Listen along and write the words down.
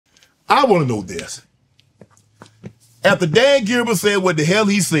I want to know this. After Dan Gilbert said what the hell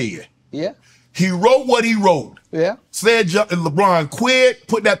he said, yeah, he wrote what he wrote. Yeah. Said LeBron quit,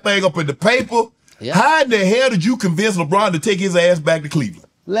 put that thing up in the paper. Yeah. How in the hell did you convince LeBron to take his ass back to Cleveland?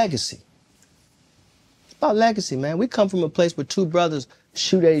 Legacy. It's about legacy, man. We come from a place where two brothers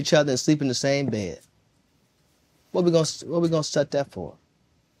shoot at each other and sleep in the same bed. What we gonna set that for?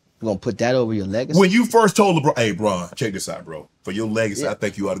 You gonna put that over your legacy? When you first told LeBron, hey, Bron, check this out, bro. For your legacy, I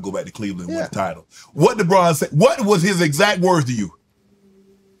think you ought to go back to Cleveland and win the title. What did Bron say? What was his exact words to you?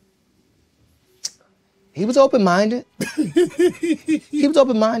 He was open-minded. He was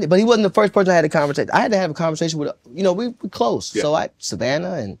open-minded, but he wasn't the first person I had a conversation. I had to have a conversation with, we were close. Yeah. So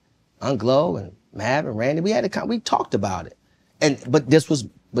Savannah and Unglow and Mav and Randy, we talked about it.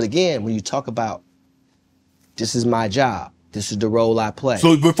 But again, when you talk about, this is my job, this is the role I play.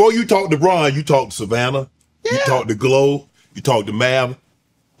 So before you talked to Bron, you talked to Savannah, you talked to Glow, you talked to Mav.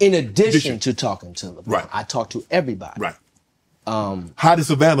 In addition to talking to LeBron, right. I talked to everybody. Right. How did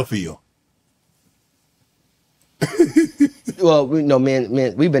Savannah feel? Well,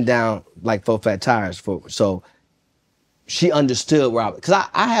 man, we've been down like 4 fat tires so she understood where because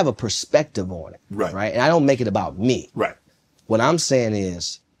I have a perspective on it, right? And I don't make it about me. Right. What I'm saying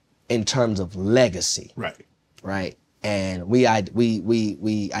is, in terms of legacy, right? And we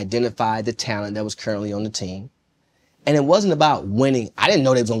identified the talent that was currently on the team, and it wasn't about winning. I didn't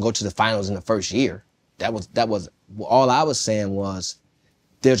know they was gonna go to the finals in the first year. That was all I was saying was,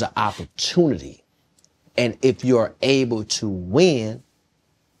 there's an opportunity. And if you're able to win,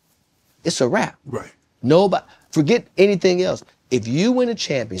 it's a wrap. Right. Nobody, forget anything else. If you win a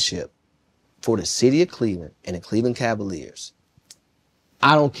championship for the city of Cleveland and the Cleveland Cavaliers,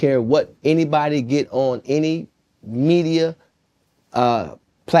 I don't care what anybody get on any media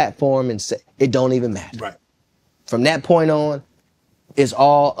platform and say, it don't even matter. Right. From that point on, it's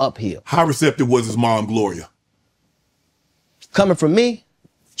all uphill. How receptive was his mom, Gloria? Coming from me,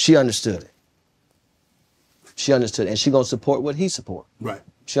 she understood it. She understood it, and she gonna support what he support. Right.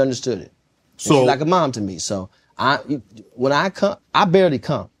 She understood it. So she's like a mom to me. So when I come, I barely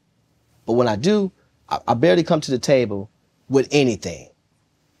come, but when I do, I barely come to the table with anything.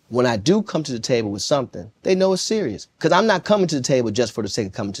 When I do come to the table with something, they know it's serious. Because I'm not coming to the table just for the sake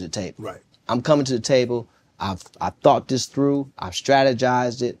of coming to the table. Right. I'm coming to the table. I've thought this through. I've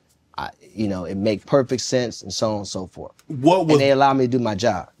strategized it. It makes perfect sense, and so on and so forth. And they allow me to do my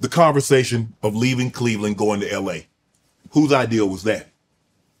job. The conversation of leaving Cleveland, going to L.A. Whose idea was that?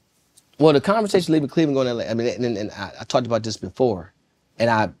 Well, the conversation leaving Cleveland, going to L.A., I mean, and I talked about this before,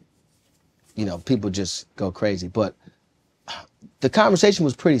 and people just go crazy. But the conversation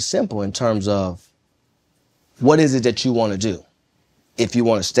was pretty simple in terms of, what is it that you want to do? If you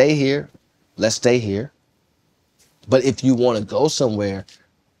want to stay here, let's stay here. But if you want to go somewhere,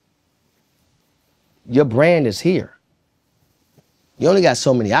 your brand is here. You only got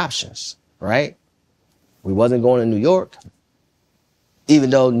so many options, right? We wasn't going to New York, even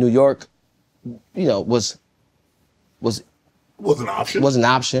though New York, was an option. Was an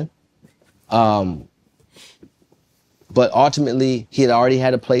option. But ultimately, he had already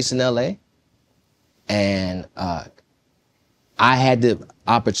had a place in LA, and I had the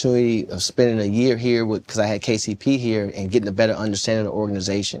opportunity of spending a year here because I had KCP here and getting a better understanding of the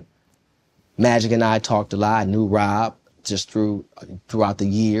organization. Magic and I talked a lot. I knew Rob just throughout the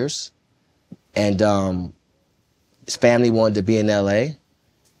years. And his family wanted to be in LA.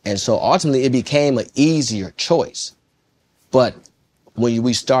 And so ultimately it became an easier choice. But when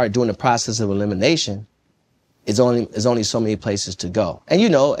we started doing the process of elimination, it's only so many places to go. And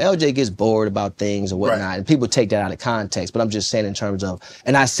LJ gets bored about things and whatnot, and people take that out of context. But I'm just saying in terms of,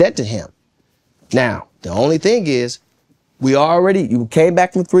 and I said to him, now, the only thing is, you came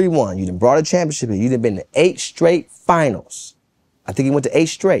back from 3-1. You done brought a championship here. You done been to 8 straight finals. I think he went to 8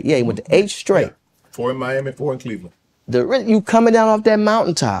 straight. Yeah, he went to 8 straight. Yeah. 4 in Miami, 4 in Cleveland. You coming down off that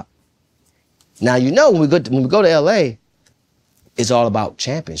mountaintop. Now, when we go to LA, it's all about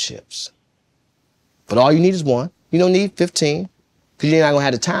championships. But all you need is 1. You don't need 15, because you're not gonna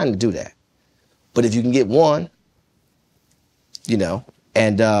have the time to do that. But if you can get 1,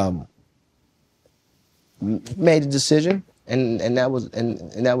 and made a decision, and that was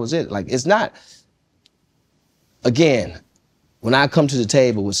it. Like, it's not, again, when I come to the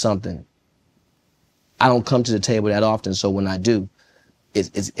table with something, I don't come to the table that often, so when I do,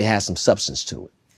 it has some substance to it.